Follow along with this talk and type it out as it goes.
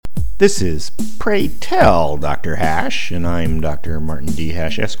This is Pray Tell Dr. Hash, and I'm Dr. Martin D.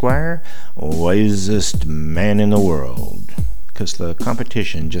 Hash, Esquire, wisest man in the world. 'Cause the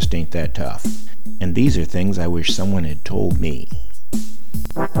competition just ain't that tough. And these are things I wish someone had told me.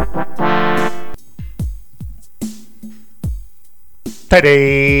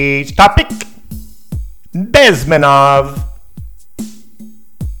 Today's topic, Bezmenov.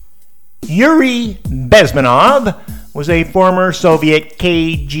 Yuri Bezmenov was a former Soviet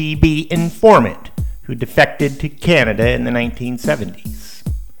KGB informant who defected to Canada in the 1970s.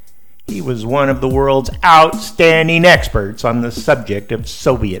 He was one of the world's outstanding experts on the subject of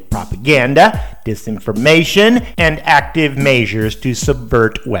Soviet propaganda, disinformation, and active measures to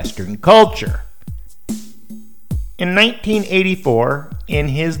subvert Western culture. In 1984, in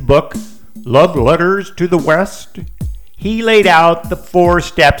his book, Love Letters to the West, he laid out the 4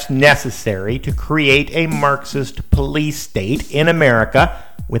 steps necessary to create a Marxist police state in America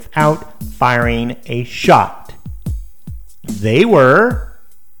without firing a shot. They were: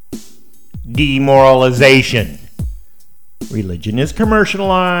 demoralization. Religion is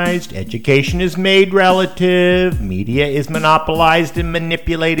commercialized, education is made relative, media is monopolized and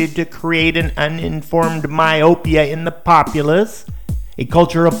manipulated to create an uninformed myopia in the populace, a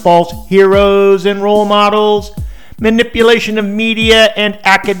culture of false heroes and role models, manipulation of media and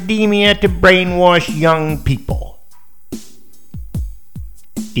academia to brainwash young people.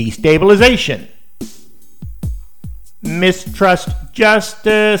 Destabilization. Mistrust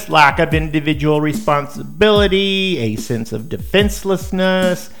justice, lack of individual responsibility, a sense of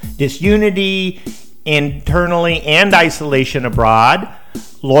defenselessness, disunity internally and isolation abroad,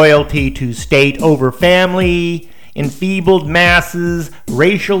 loyalty to state over family, enfeebled masses,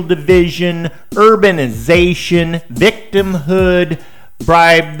 racial division, urbanization, victimhood,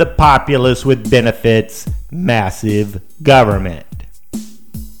 bribe the populace with benefits, massive government.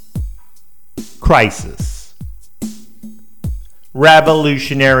 Crisis.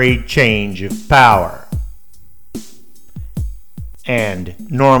 Revolutionary change of power. And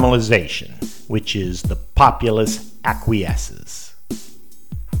normalization, which is the populace acquiesces.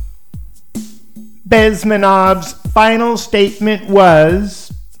 Bezmenov's final statement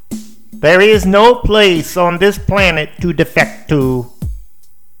was, "There is no place on this planet to defect to."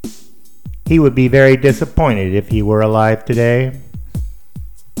 He would be very disappointed if he were alive today.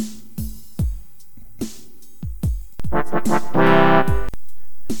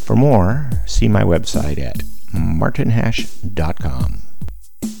 For more, see my website at martinhash.com.